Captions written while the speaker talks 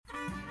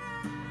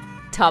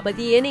Top of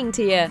the inning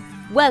to you.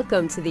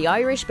 Welcome to the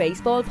Irish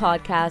Baseball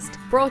Podcast,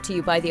 brought to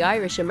you by the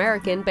Irish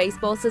American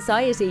Baseball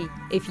Society.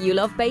 If you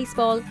love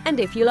baseball and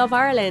if you love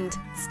Ireland,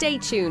 stay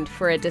tuned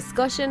for a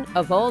discussion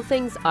of all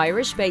things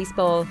Irish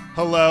baseball.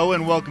 Hello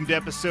and welcome to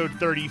episode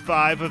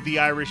 35 of the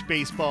Irish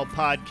Baseball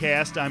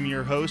Podcast. I'm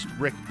your host,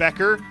 Rick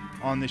Becker.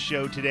 On the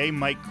show today,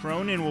 Mike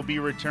Cronin will be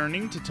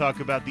returning to talk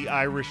about the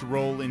Irish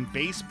role in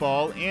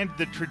baseball and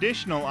the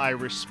traditional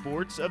Irish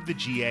sports of the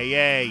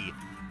GAA.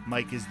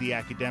 Mike is the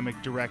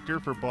academic director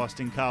for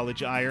Boston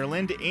College,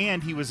 Ireland,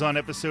 and he was on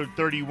episode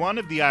 31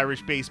 of the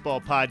Irish Baseball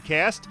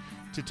Podcast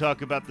to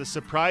talk about the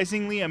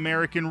surprisingly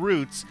American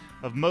roots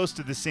of most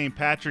of the St.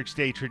 Patrick's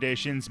Day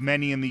traditions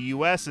many in the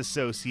U.S.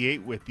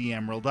 associate with the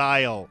Emerald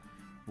Isle.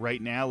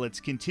 Right now,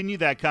 let's continue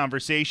that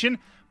conversation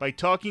by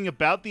talking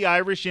about the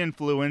Irish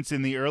influence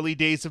in the early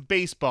days of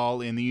baseball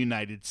in the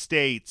United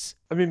States.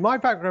 I mean, my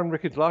background,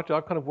 Rick, is large.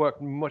 I've kind of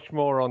worked much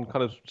more on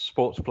kind of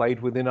sports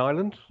played within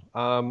Ireland.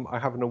 I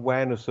have an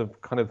awareness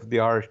of kind of the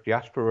Irish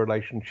diaspora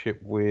relationship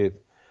with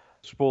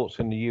sports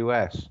in the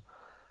US.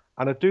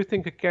 And I do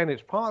think, again,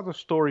 it's part of the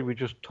story we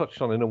just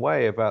touched on in a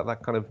way about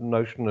that kind of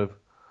notion of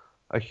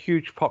a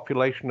huge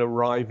population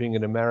arriving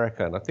in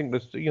America. And I think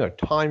there's,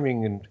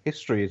 timing and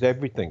history is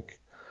everything.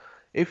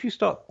 If you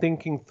start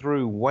thinking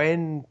through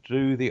when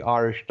do the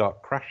Irish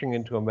start crashing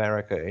into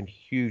America in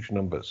huge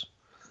numbers,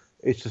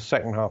 it's the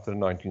second half of the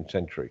 19th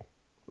century.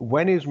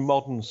 When is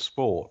modern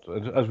sport,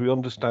 as we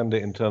understand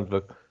it in terms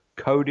of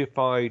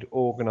codified,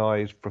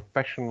 organized,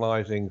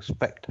 professionalizing,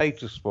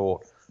 spectator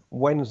sport,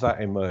 when's that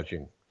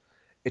emerging?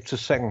 It's the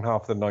second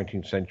half of the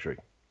 19th century.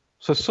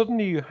 So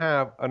suddenly you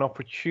have an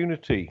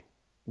opportunity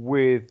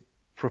with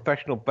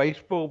professional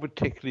baseball,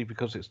 particularly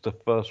because it's the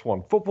first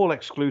one. Football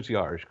excludes the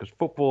Irish because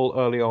football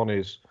early on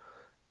is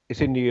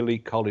in the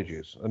elite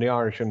colleges, and the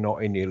Irish are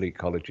not in the elite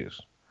colleges.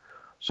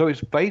 So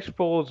it's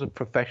baseball as a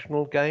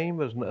professional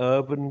game, as an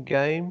urban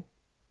game,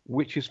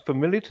 which is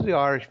familiar to the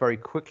Irish very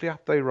quickly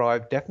after they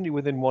arrive, definitely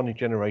within one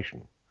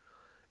generation.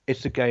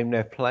 It's a game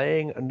they're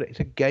playing, and it's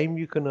a game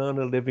you can earn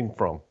a living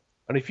from.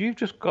 And if you've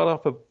just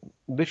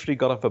literally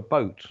got off a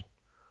boat,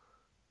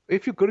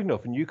 if you're good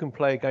enough and you can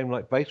play a game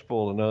like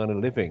baseball and earn a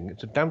living,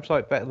 it's a damn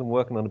sight better than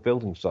working on a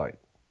building site.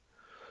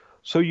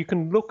 So you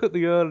can look at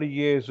the early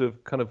years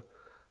of kind of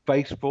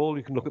baseball,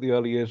 you can look at the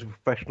early years of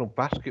professional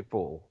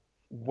basketball,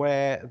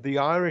 where the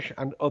Irish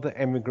and other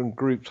immigrant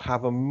groups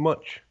have a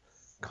much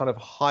kind of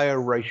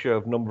higher ratio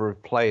of number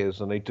of players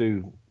than they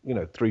do,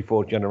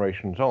 3-4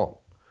 generations on.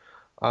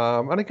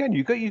 And again,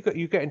 you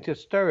get into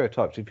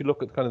stereotypes. If you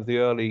look at kind of the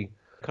early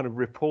kind of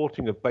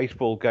reporting of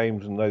baseball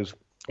games and those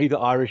either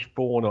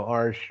Irish-born or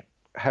Irish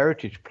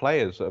heritage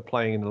players that are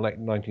playing in the late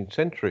 19th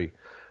century,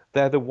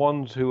 they're the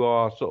ones who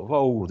are sort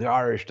of, the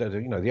Irish,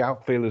 the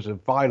outfielders are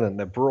violent,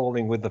 they're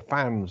brawling with the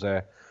fans,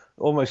 they're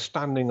almost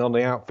standing on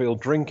the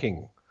outfield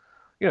drinking.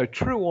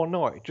 True or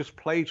not, it just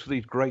plays for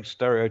these great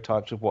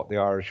stereotypes of what the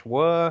Irish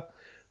were,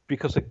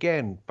 because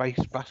again,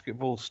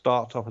 basketball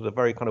starts off as a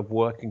very kind of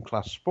working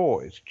class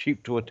sport. It's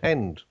cheap to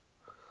attend.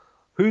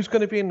 Who's going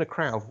to be in the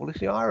crowd? Well,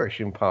 it's the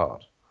Irish in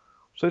part.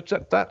 So it's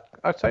that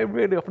I'd say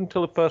really up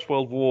until the First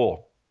World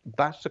War,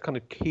 that's the kind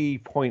of key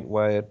point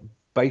where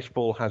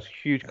baseball has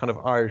huge kind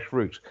of Irish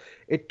roots.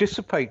 It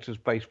dissipates as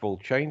baseball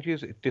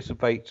changes. It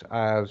dissipates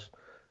as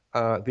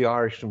the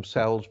Irish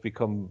themselves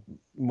become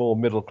more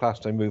middle class.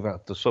 They move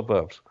out to the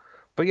suburbs.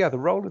 But yeah, the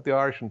role of the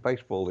Irish in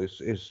baseball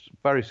is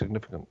very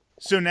significant.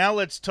 So now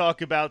let's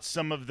talk about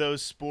some of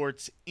those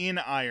sports in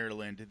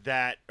Ireland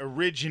that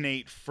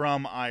originate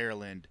from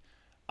Ireland.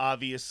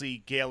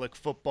 Obviously, Gaelic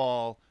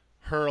football,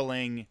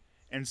 hurling,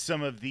 and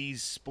some of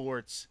these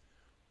sports.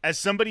 As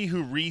somebody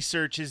who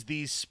researches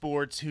these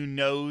sports, who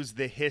knows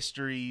the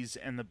histories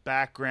and the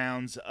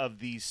backgrounds of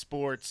these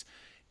sports,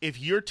 if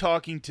you're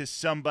talking to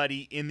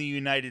somebody in the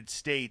United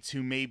States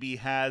who maybe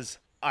has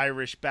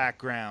Irish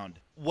background,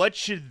 what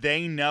should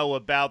they know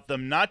about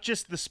them? Not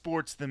just the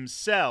sports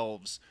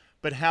themselves,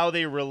 but how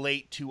they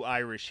relate to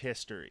Irish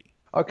history.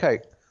 Okay,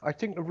 I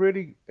think a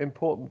really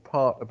important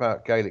part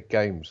about Gaelic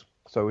games.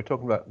 So we're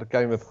talking about the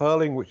game of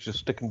hurling, which is a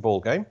stick and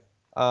ball game.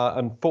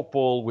 And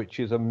football, which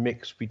is a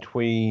mix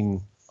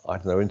between,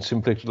 in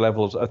simplistic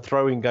levels, a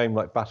throwing game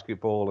like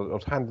basketball,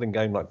 a handling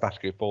game like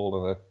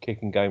basketball, and a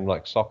kicking game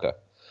like soccer.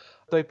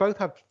 They both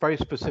have very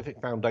specific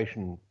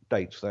foundation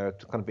dates. They're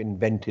kind of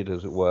invented,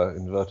 as it were,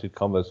 inverted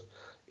commas,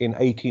 in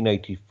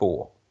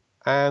 1884.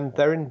 And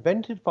they're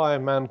invented by a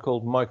man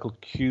called Michael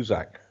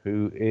Cusack,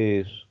 who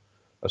is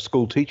a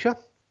school teacher,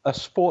 a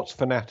sports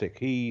fanatic.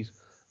 He's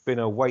been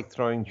a weight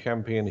throwing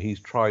champion. He's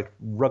tried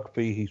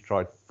rugby, he's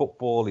tried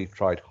football, he's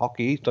tried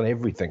hockey, he's done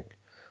everything.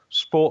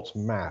 Sports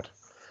mad.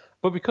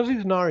 But because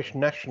he's an Irish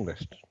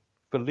nationalist,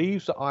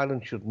 believes that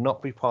Ireland should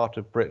not be part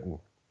of Britain,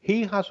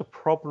 he has a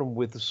problem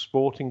with the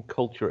sporting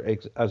culture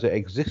as it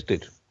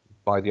existed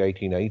by the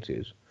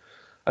 1880s.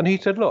 And he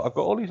said, look, I've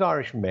got all these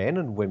Irish men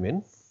and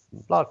women,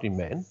 largely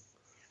men,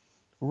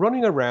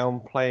 running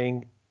around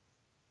playing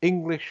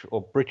English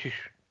or British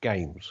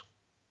games.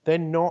 They're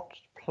not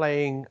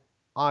playing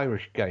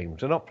Irish games.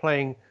 They're not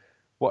playing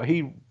what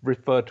he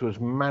referred to as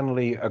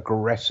manly,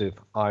 aggressive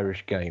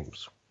Irish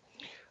games.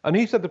 And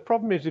he said the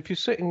problem is if you're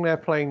sitting there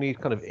playing these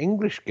kind of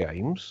English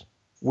games,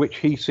 which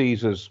he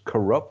sees as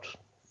corrupt,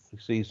 he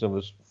sees them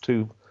as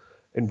too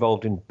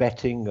involved in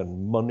betting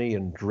and money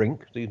and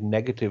drink, these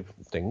negative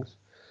things.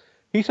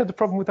 He said the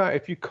problem with that,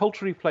 if you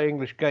culturally play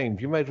English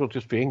games, you may as well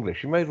just be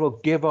English. You may as well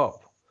give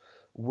up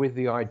with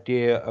the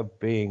idea of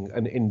being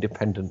an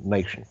independent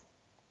nation.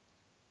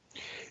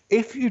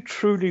 If you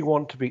truly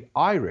want to be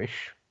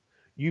Irish,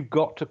 you've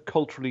got to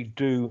culturally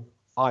do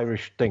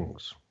Irish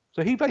things.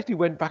 So he basically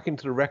went back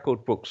into the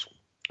record books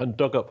and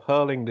dug up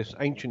hurling, this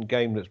ancient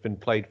game that's been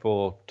played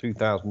for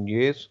 2,000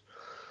 years.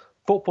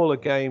 Football, a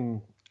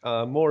game,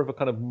 more of a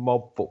kind of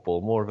mob football,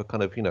 more of a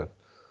kind of,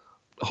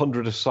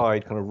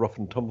 100-a-side kind of rough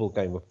and tumble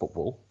game of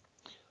football.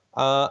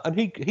 And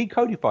he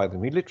codified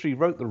them. He literally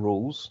wrote the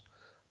rules,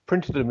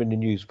 printed them in the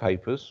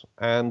newspapers,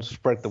 and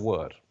spread the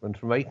word. And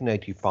from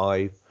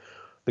 1885,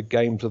 the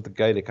games of the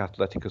Gaelic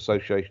Athletic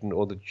Association,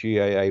 or the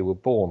GAA, were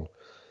born.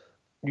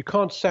 You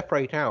can't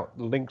separate out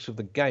the links of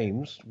the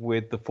games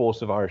with the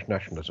force of Irish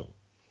nationalism.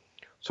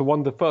 So one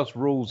of the first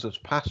rules that's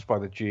passed by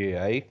the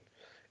GAA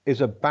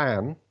is a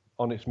ban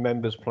on its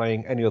members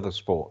playing any other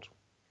sport.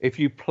 If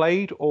you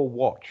played or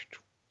watched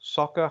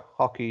soccer,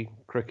 hockey,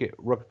 cricket,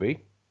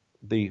 rugby,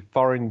 the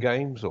foreign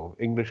games or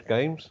English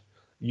games,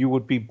 you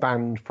would be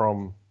banned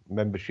from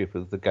membership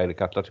of the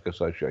Gaelic Athletic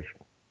Association.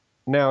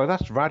 Now,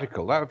 that's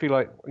radical. That would be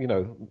like,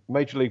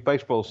 Major League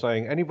Baseball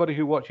saying anybody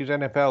who watches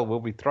NFL will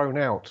be thrown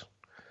out.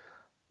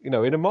 In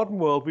a modern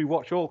world, we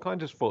watch all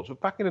kinds of sports, but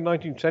back in the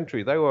 19th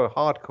century, they were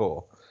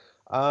hardcore.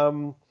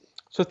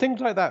 So things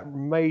like that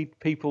made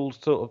people,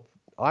 sort of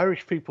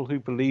Irish people who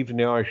believed in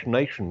the Irish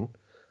nation,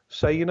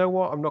 say, you know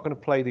what, I'm not going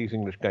to play these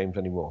English games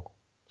anymore.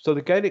 So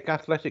the Gaelic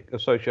Athletic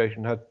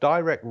Association had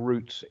direct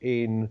roots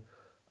in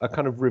a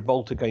kind of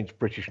revolt against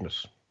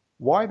Britishness.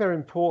 Why they're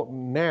important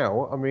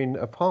now, I mean,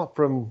 apart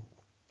from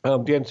the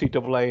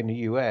NCAA in the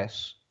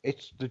US,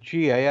 it's the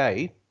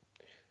GAA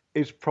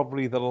is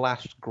probably the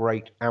last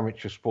great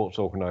amateur sports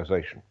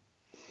organisation.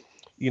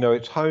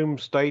 Its home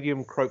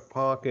stadium, Croke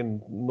Park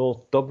in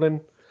North Dublin,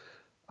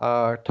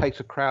 takes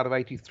a crowd of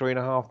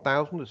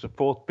 83,500. It's the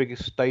fourth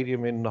biggest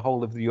stadium in the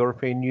whole of the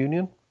European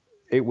Union.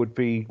 It would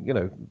be,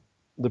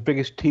 the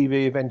biggest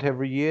TV event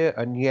every year,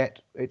 and yet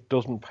it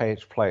doesn't pay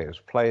its players.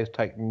 Players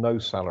take no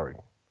salary.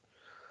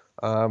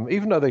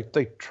 Even though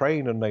they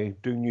train and they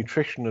do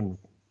nutrition and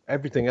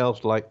everything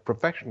else like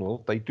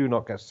professionals, they do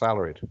not get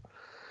salaried.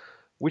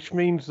 Which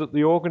means that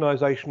the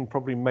organisation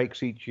probably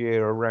makes each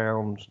year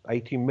around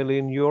 80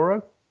 million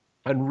euro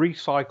and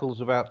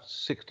recycles about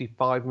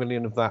 65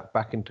 million of that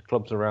back into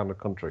clubs around the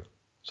country.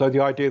 So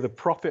the idea the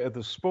profit of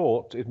the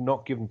sport is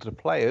not given to the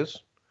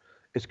players,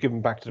 it's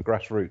given back to the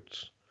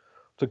grassroots.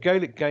 So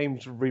Gaelic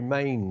games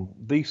remain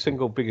the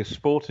single biggest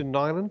sport in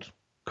Ireland,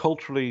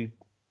 culturally,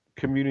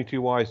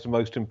 community-wise the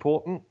most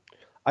important,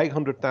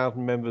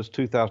 800,000 members,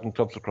 2,000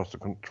 clubs across the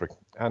country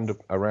and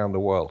around the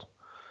world.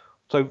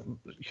 So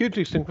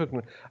hugely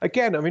significant.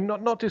 Again, I mean,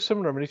 not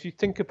dissimilar. I mean, if you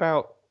think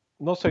about,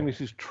 not saying this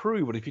is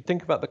true, but if you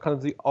think about the kind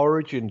of the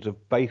origins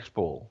of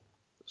baseball,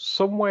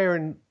 somewhere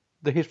in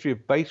the history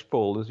of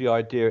baseball is the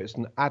idea it's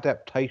an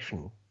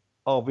adaptation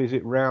of, is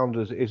it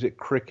rounders, is it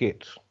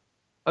cricket?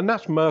 And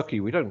that's murky.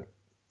 We don't,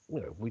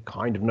 we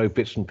kind of know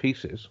bits and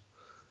pieces.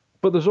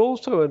 But there's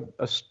also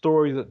a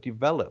story that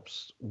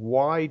develops.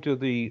 Why do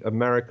the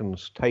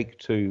Americans take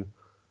to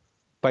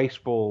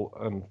baseball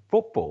and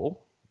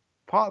football?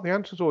 Part of the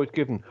answer is always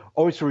given,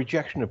 it's a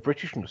rejection of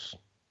Britishness.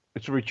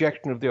 It's a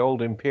rejection of the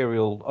old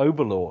imperial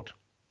overlord.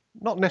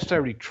 Not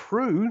necessarily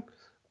true,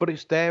 but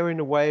it's there in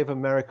a way of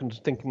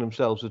Americans thinking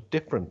themselves as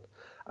different.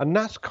 And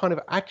that's kind of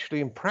actually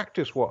in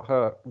practice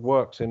what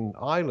works in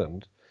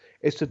Ireland.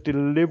 It's a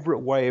deliberate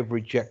way of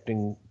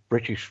rejecting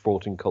British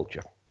sporting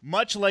culture.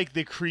 Much like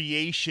the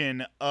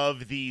creation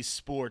of these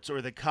sports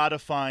or the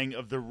codifying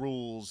of the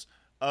rules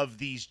of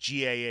these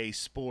GAA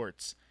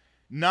sports,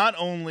 not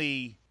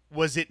only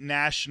was it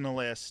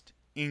nationalist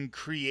in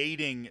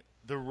creating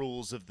the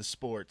rules of the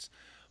sports,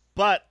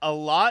 but a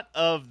lot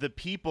of the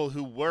people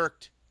who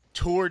worked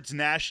towards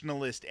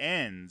nationalist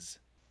ends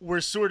were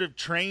sort of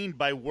trained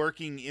by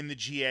working in the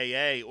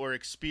GAA or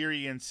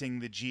experiencing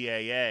the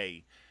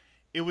GAA.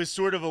 It was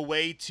sort of a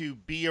way to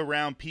be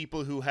around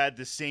people who had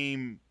the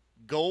same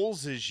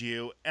goals as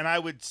you, and I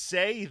would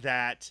say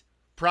that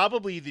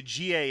probably the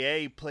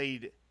GAA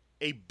played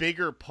a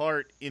bigger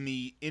part in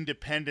the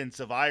independence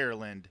of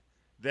Ireland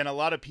than a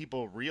lot of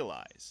people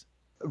realize.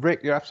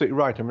 Rick, you're absolutely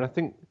right. I mean, I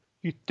think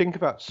you think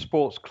about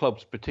sports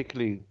clubs,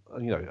 particularly,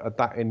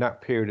 in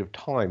that period of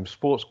time,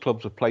 sports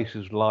clubs are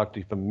places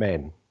largely for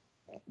men.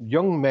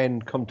 Young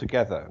men come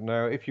together.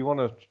 Now, if you want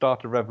to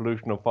start a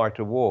revolution or fight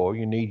a war,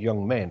 you need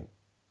young men.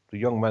 It's a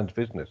young man's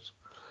business.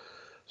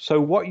 So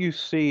what you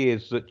see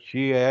is that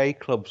GAA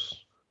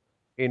clubs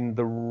in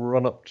the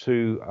run-up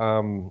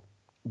to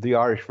the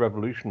Irish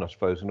Revolution, I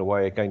suppose, in a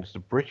way, against the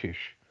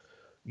British,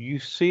 you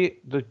see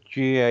the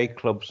GAA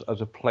clubs as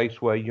a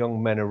place where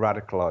young men are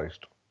radicalized.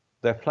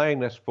 They're playing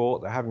their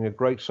sport, they're having a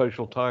great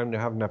social time, they're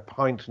having their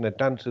pints and their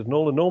dances and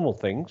all the normal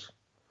things.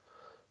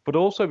 But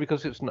also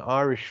because it's an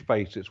Irish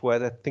space, it's where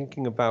they're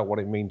thinking about what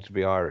it means to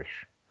be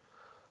Irish.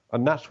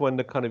 And that's when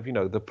the kind of,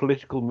 the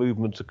political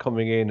movements are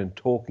coming in and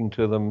talking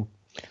to them.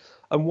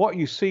 And what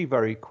you see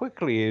very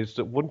quickly is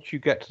that once you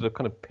get to the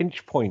kind of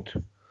pinch point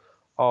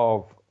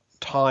of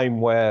time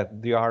where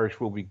the Irish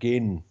will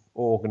begin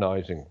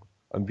organising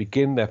and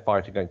begin their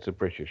fight against the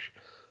British,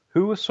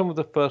 who are some of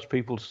the first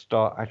people to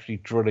start actually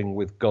drilling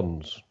with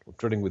guns,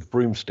 drilling with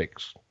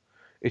broomsticks?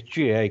 It's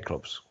GAA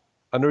clubs.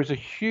 And there is a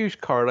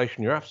huge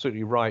correlation, you're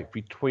absolutely right,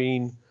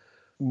 between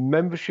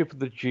membership of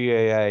the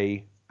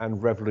GAA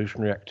and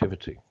revolutionary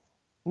activity.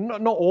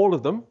 Not all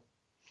of them,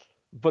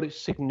 but it's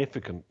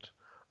significant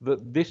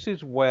that this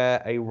is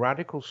where a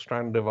radical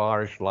strand of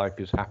Irish life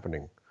is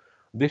happening.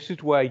 This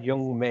is where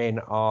young men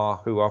are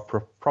who are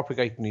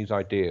propagating these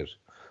ideas,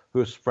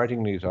 who are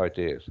spreading these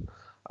ideas.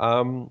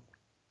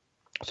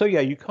 So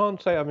yeah, you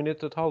can't say. I mean,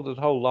 it's there's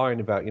a whole line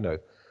about the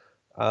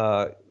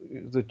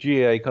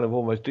GAA kind of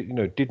almost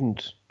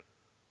didn't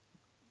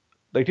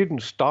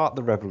start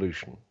the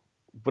revolution,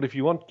 but if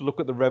you want to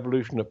look at the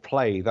revolution at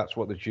play, that's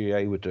what the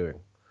GAA were doing.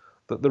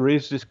 That there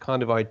is this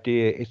kind of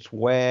idea. It's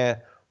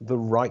where the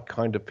right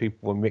kind of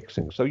people were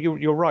mixing. So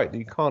you're right that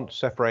you can't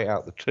separate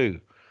out the two.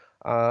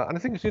 And I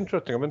think it's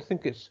interesting. I mean, I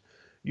think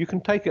you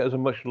can take it as a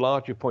much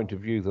larger point of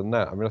view than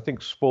that. I mean, I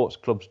think sports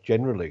clubs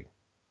generally,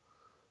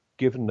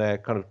 given their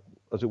kind of,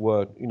 as it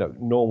were,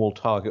 normal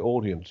target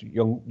audience,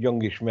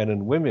 youngish men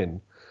and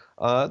women,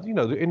 in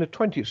the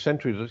 20th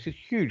century, there's a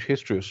huge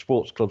history of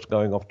sports clubs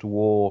going off to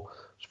war,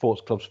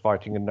 sports clubs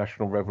fighting in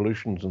national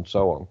revolutions and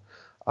so on.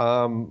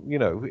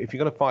 If you're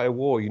going to fight a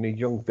war, you need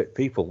young, fit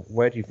people.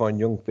 Where do you find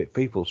young, fit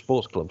people?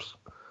 Sports clubs.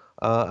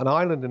 And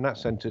Ireland, in that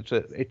sense,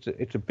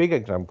 it's a big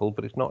example,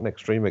 but it's not an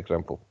extreme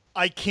example.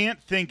 I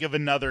can't think of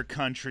another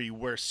country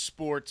where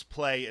sports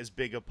play as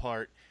big a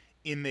part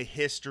in the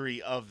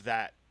history of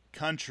that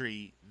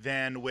country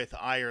than with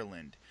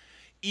Ireland.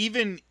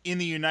 Even in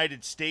the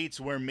United States,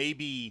 where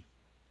maybe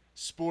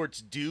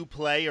sports do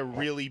play a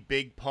really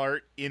big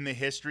part in the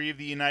history of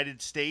the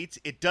United States,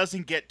 it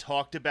doesn't get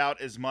talked about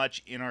as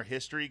much in our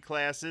history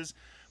classes,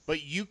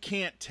 but you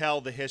can't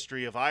tell the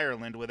history of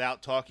Ireland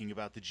without talking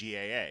about the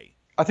GAA.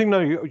 I think,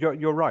 no,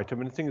 you're right. I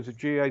mean, the thing is, the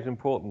GAA is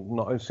important,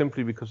 not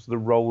simply because of the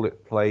role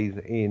it plays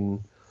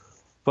in,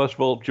 first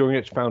of all, during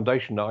its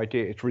foundation, the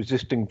idea it's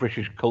resisting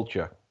British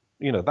culture.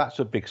 That's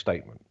a big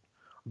statement.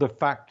 The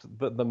fact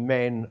that the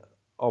men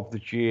of the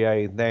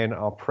GAA then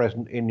are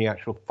present in the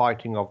actual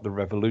fighting of the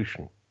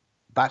revolution,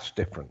 that's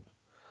different.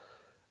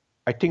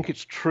 I think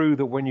it's true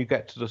that when you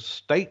get to the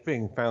state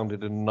being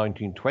founded in the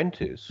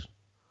 1920s,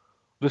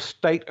 the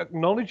state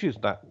acknowledges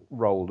that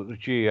role that the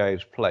GAA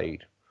has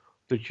played.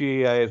 The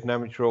GAA as an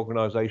amateur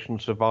organisation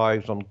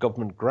survives on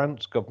government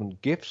grants,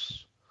 government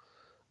gifts,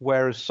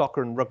 whereas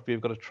soccer and rugby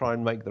have got to try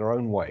and make their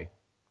own way.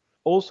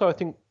 Also, I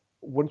think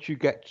once you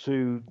get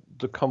to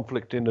the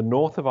conflict in the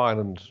north of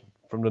Ireland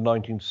from the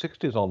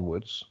 1960s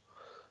onwards,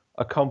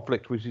 a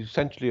conflict which is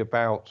essentially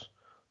about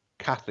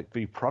Catholic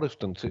v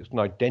Protestants, it's an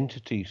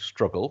identity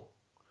struggle,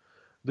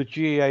 the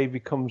GAA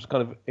becomes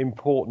kind of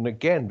important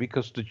again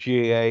because the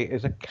GAA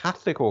is a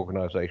Catholic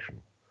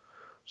organisation.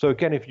 So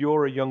again, if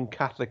you're a young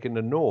Catholic in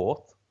the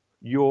north,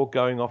 you're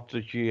going off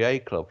to the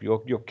GAA club.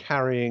 You're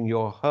carrying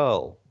your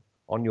hurl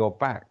on your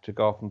back to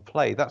go off and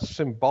play. That's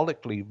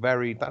symbolically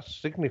that's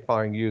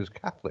signifying you as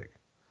Catholic,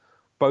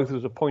 both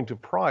as a point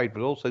of pride,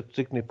 but also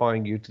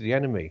signifying you to the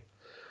enemy.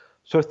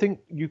 So I think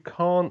you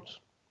can't,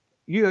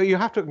 you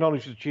have to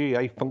acknowledge the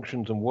GAA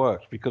functions and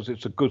works because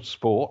it's a good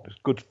sport, it's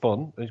good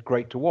fun, and it's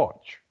great to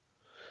watch.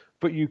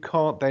 But you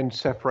can't then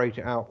separate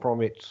it out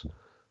from its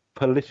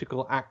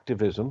political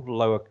activism,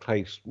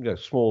 lowercase,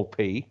 small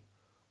p,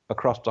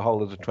 across the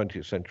whole of the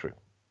 20th century.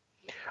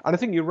 And I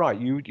think you're right.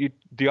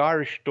 The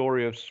Irish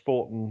story of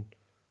sport and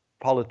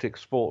politics,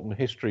 sport and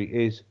history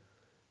is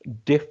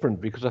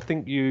different because I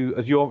think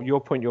as your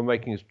point you're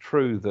making is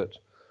true that,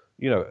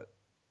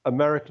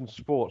 American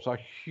sports are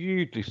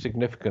hugely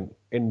significant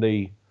in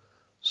the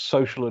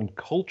social and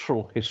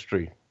cultural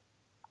history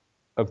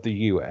of the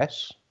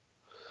US.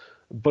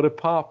 But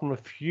apart from a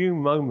few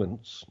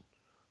moments,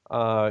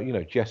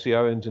 Jesse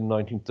Owens in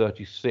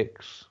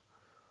 1936,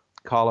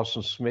 Carlos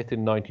and Smith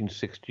in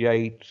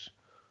 1968,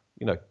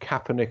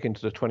 Kaepernick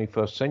into the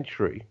 21st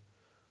century,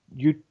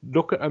 you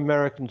look at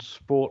American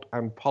sport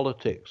and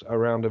politics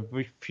around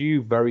a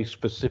few very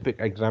specific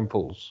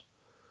examples,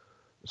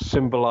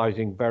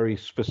 symbolizing very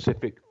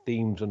specific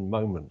themes and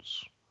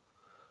moments.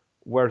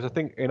 Whereas I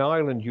think in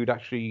Ireland,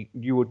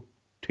 you would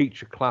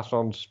teach a class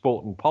on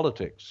sport and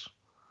politics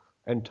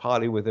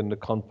entirely within the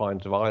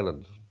confines of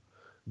Ireland,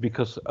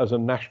 because as a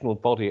national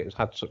body, it's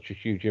had such a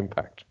huge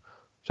impact.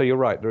 So you're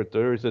right,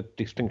 there is a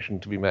distinction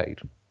to be made.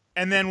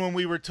 And then when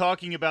we were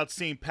talking about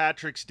St.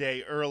 Patrick's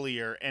Day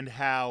earlier and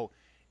how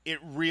it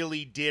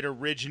really did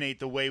originate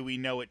the way we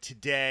know it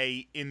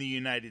today in the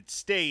United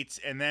States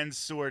and then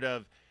sort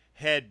of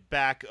head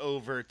back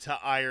over to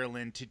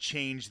Ireland to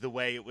change the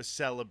way it was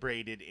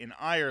celebrated in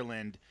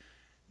Ireland,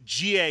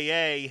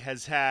 GAA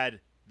has had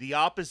the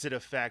opposite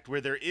effect,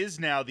 where there is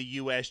now the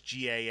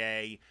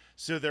USGAA.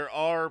 So there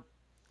are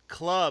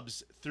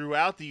clubs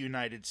throughout the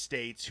United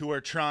States who are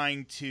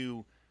trying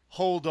to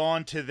hold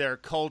on to their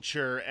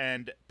culture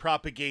and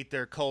propagate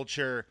their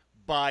culture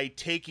by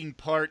taking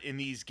part in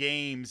these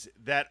games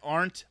that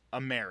aren't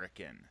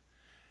American,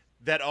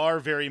 that are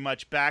very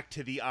much back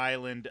to the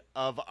island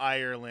of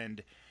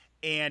Ireland.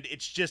 And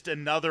it's just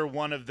another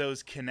one of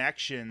those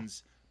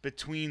connections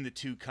between the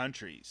two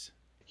countries.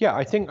 Yeah,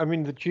 I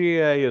mean, the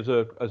GAA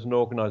as an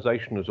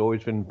organisation has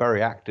always been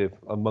very active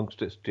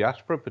amongst its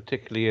diaspora,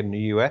 particularly in the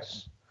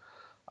US.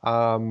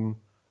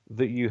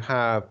 That you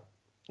have,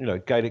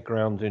 Gaelic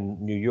grounds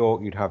in New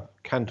York, you'd have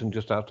Canton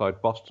just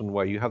outside Boston,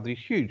 where you have these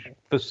huge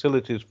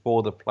facilities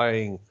for the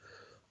playing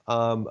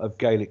of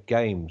Gaelic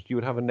games. You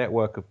would have a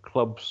network of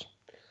clubs.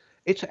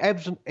 It's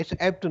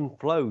ebbed and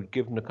flowed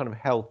given the kind of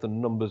health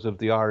and numbers of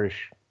the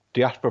Irish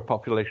diaspora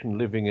population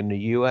living in the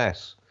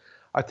US.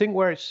 I think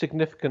where it's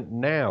significant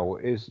now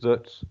is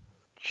that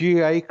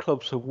GAA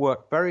clubs have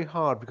worked very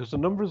hard because the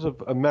number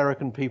of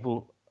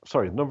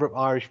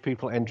Irish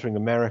people entering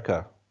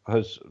America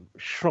has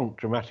shrunk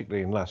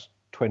dramatically in the last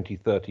 20,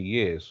 30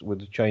 years with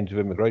the change of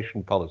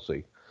immigration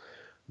policy.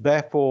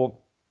 Therefore,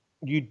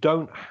 you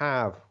don't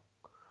have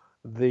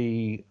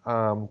the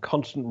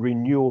constant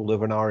renewal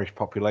of an Irish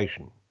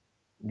population.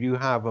 You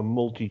have a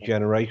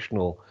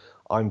multi-generational,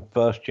 I'm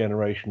first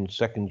generation,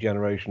 second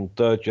generation,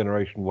 third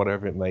generation,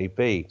 whatever it may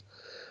be.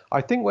 I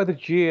think where the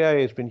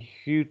GAA has been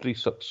hugely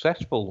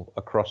successful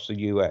across the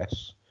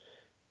US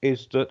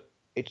is that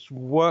it's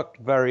worked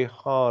very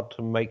hard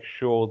to make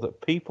sure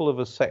that people of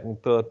a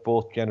second, third,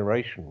 fourth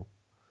generation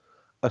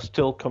are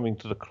still coming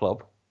to the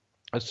club,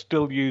 are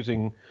still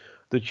using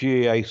the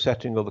GAA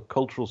setting or the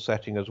cultural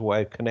setting as a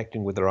way of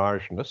connecting with their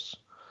Irishness.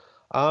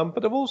 But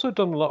they've also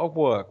done a lot of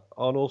work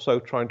on also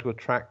trying to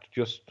attract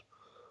just,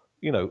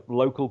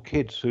 local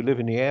kids who live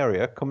in the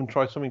area, come and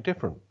try something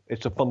different.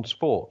 It's a fun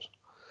sport.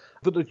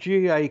 But the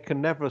GAA can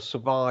never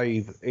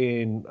survive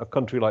in a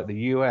country like the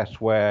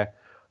US where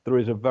there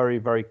is a very,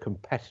 very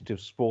competitive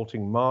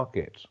sporting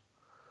market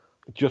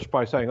just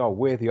by saying, oh,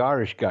 we're the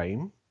Irish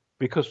game,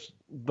 because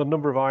the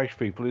number of Irish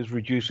people is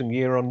reducing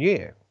year on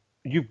year.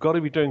 You've got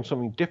to be doing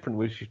something different,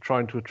 which is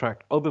trying to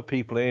attract other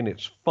people in.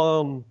 It's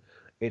fun,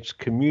 it's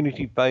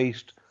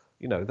community-based,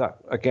 that,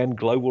 again,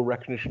 global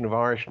recognition of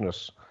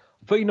Irishness.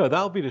 But,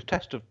 that'll be the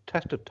test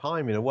of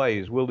time in a way,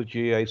 is will the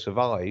GAA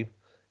survive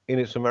in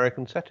its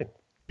American setting?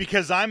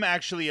 Because I'm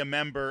actually a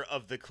member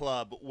of the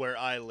club where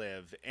I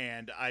live,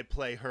 and I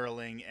play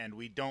hurling, and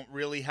we don't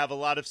really have a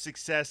lot of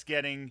success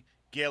getting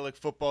Gaelic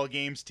football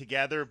games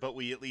together, but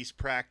we at least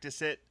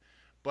practice it.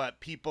 But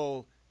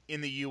people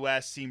in the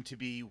U.S. seem to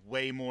be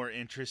way more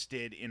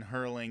interested in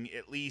hurling,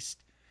 at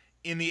least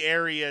in the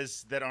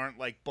areas that aren't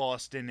like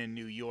Boston and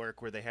New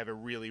York, where they have a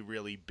really,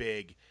 really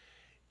big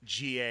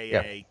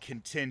GAA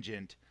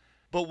contingent.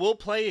 But we'll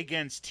play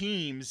against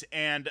teams,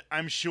 and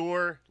I'm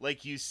sure,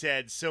 like you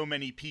said, so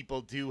many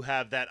people do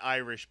have that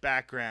Irish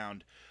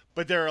background.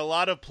 But there are a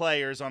lot of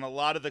players on a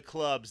lot of the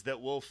clubs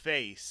that we'll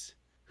face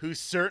who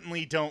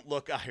certainly don't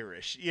look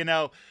Irish.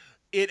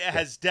 It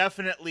has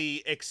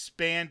definitely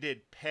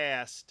expanded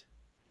past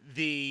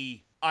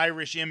the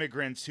Irish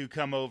immigrants who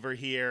come over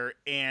here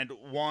and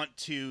want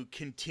to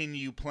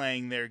continue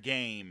playing their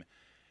game.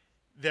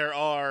 There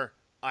are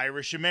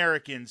Irish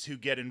Americans who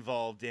get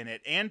involved in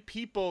it, and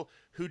people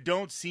who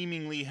don't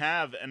seemingly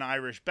have an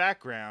Irish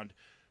background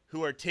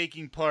who are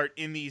taking part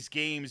in these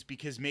games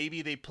because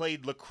maybe they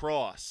played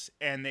lacrosse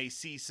and they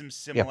see some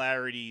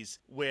similarities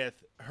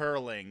with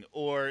hurling,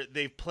 or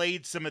they've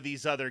played some of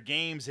these other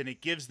games and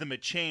it gives them a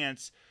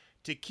chance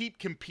to keep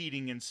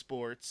competing in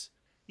sports.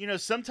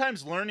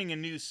 Sometimes learning a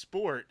new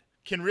sport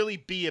can really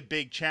be a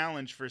big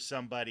challenge for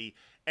somebody,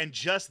 and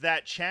just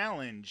that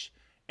challenge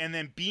and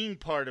then being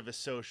part of a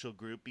social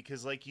group,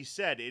 because like you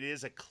said, it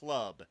is a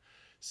club.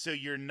 So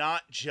you're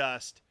not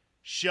just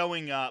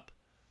showing up,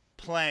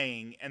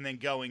 playing, and then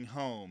going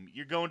home.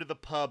 You're going to the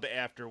pub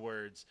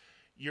afterwards.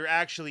 You're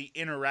actually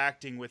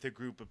interacting with a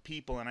group of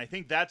people. And I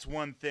think that's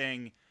one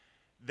thing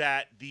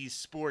that these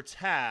sports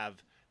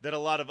have that a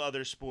lot of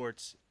other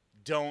sports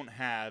don't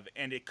have,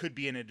 and it could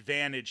be an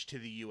advantage to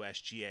the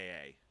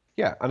USGAA.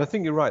 Yeah, and I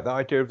think you're right. The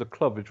idea of the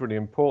club is really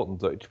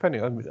important.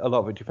 That a lot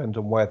of it depends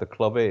on where the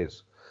club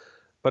is.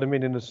 But I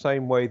mean, in the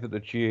same way that the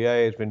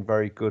GAA has been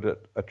very good at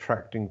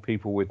attracting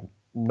people with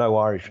no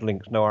Irish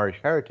links, no Irish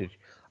heritage,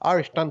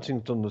 Irish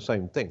dancing's done the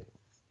same thing.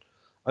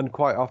 And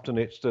quite often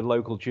it's the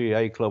local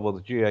GAA club or the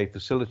GAA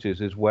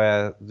facilities is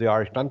where the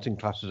Irish dancing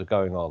classes are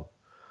going on.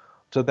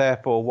 So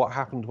therefore, what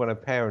happens when a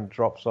parent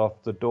drops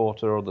off the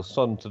daughter or the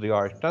son to the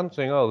Irish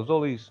dancing? Oh, there's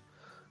all these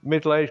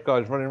middle-aged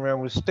guys running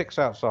around with sticks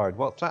outside.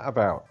 What's that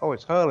about? Oh,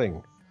 it's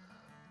hurling.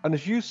 And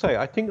as you say,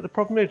 I think the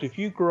problem is if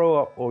you grow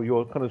up or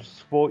your kind of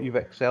sport you've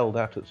excelled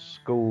at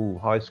school,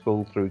 high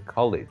school through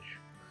college,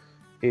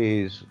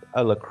 is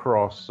a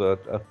lacrosse,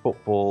 a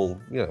football,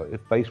 a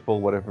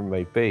baseball, whatever it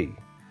may be,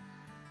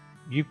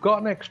 you've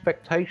got an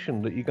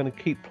expectation that you're going to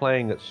keep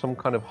playing at some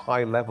kind of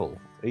high level,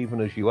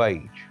 even as you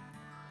age.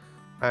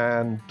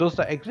 And does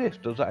that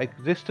exist? Does that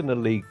exist in a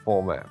league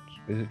format?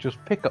 Is it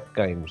just pickup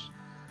games?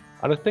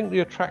 And I think the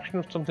attraction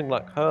of something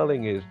like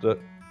hurling is that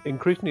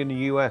increasingly in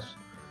the US,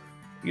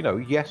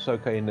 yes,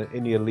 okay, in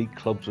the elite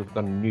clubs of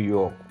New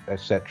York,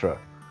 etc.,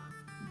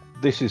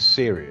 this is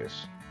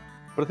serious.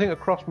 But I think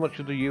across much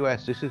of the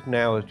US, this is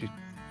now, as the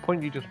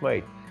point you just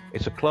made,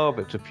 it's a club,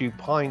 it's a few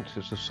pints,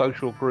 it's a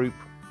social group,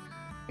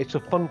 it's a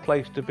fun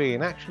place to be.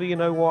 And actually, you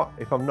know what?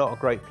 If I'm not a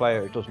great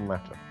player, it doesn't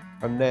matter.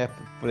 I'm there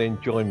for the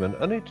enjoyment.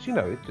 And it's,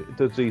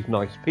 there's these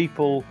nice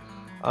people.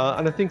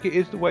 And I think it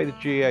is the way the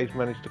GAA's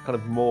managed to kind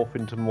of morph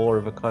into more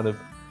of a kind of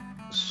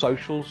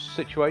social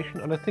situation.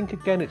 And I think,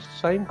 again, it's the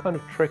same kind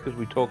of trick as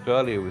we talked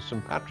earlier with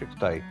St. Patrick's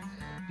Day.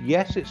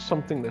 Yes, it's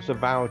something that's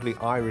avowedly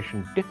Irish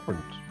and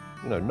different.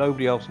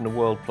 Nobody else in the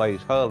world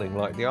plays hurling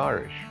like the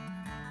Irish.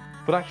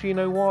 But actually, you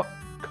know what?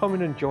 Come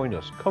in and join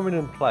us. Come in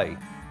and play.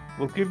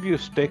 We'll give you a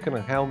stick and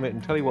a helmet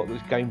and tell you what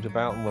this game's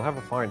about, and we'll have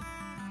a fight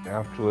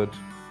afterwards,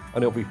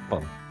 and it'll be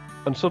fun.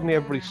 And suddenly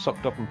everybody's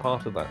sucked up and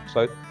part of that.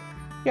 So,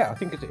 yeah, I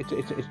think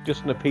it's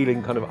just an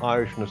appealing kind of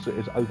Irishness that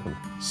is open.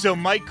 So,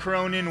 Mike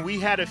Cronin, we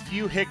had a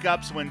few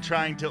hiccups when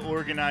trying to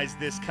organize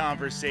this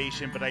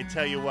conversation, but I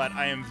tell you what,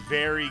 I am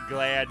very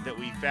glad that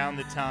we found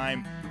the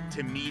time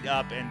to meet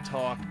up and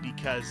talk,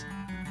 because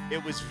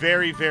it was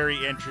very,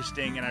 very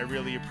interesting, and I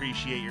really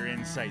appreciate your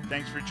insight.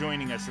 Thanks for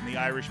joining us on the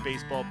Irish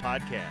Baseball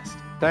Podcast.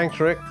 Thanks,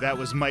 Rick. That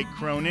was Mike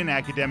Cronin,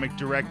 Academic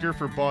Director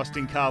for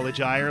Boston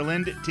College,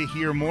 Ireland. To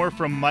hear more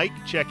from Mike,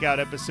 check out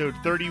episode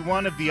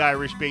 31 of the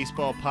Irish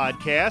Baseball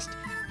Podcast.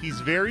 He's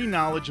very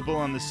knowledgeable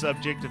on the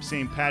subject of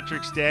St.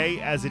 Patrick's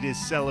Day, as it is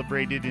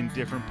celebrated in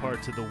different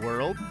parts of the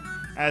world.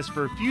 As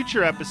for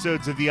future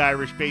episodes of the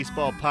Irish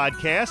Baseball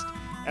Podcast,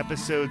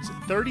 episodes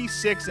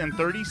 36 and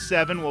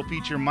 37 will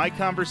feature my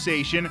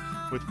conversation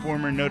with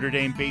former Notre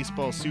Dame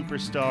baseball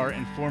superstar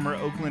and former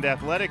Oakland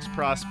Athletics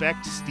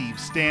prospect Steve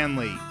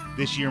Stanley.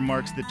 This year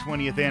marks the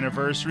 20th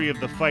anniversary of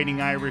the Fighting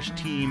Irish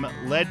team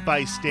led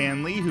by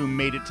Stanley, who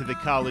made it to the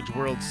College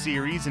World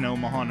Series in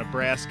Omaha,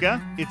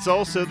 Nebraska. It's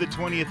also the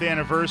 20th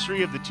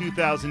anniversary of the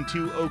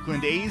 2002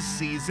 Oakland A's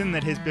season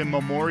that has been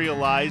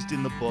memorialized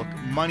in the book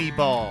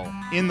Moneyball.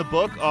 In the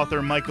book,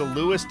 author Michael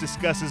Lewis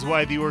discusses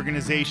why the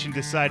organization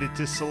decided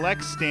to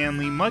select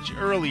Stanley much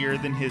earlier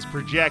than his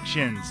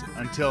projections.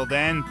 Until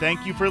then,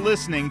 thank you for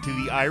listening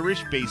to the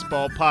Irish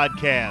Baseball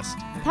Podcast.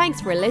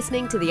 Thanks for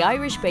listening to the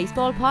Irish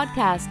Baseball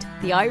Podcast.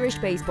 The Irish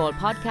Baseball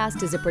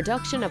Podcast is a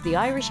production of the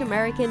Irish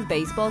American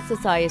Baseball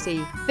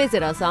Society.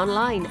 Visit us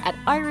online at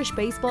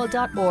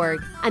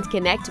irishbaseball.org and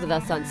connect with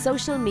us on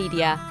social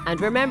media.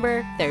 And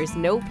remember, there's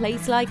no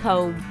place like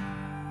home.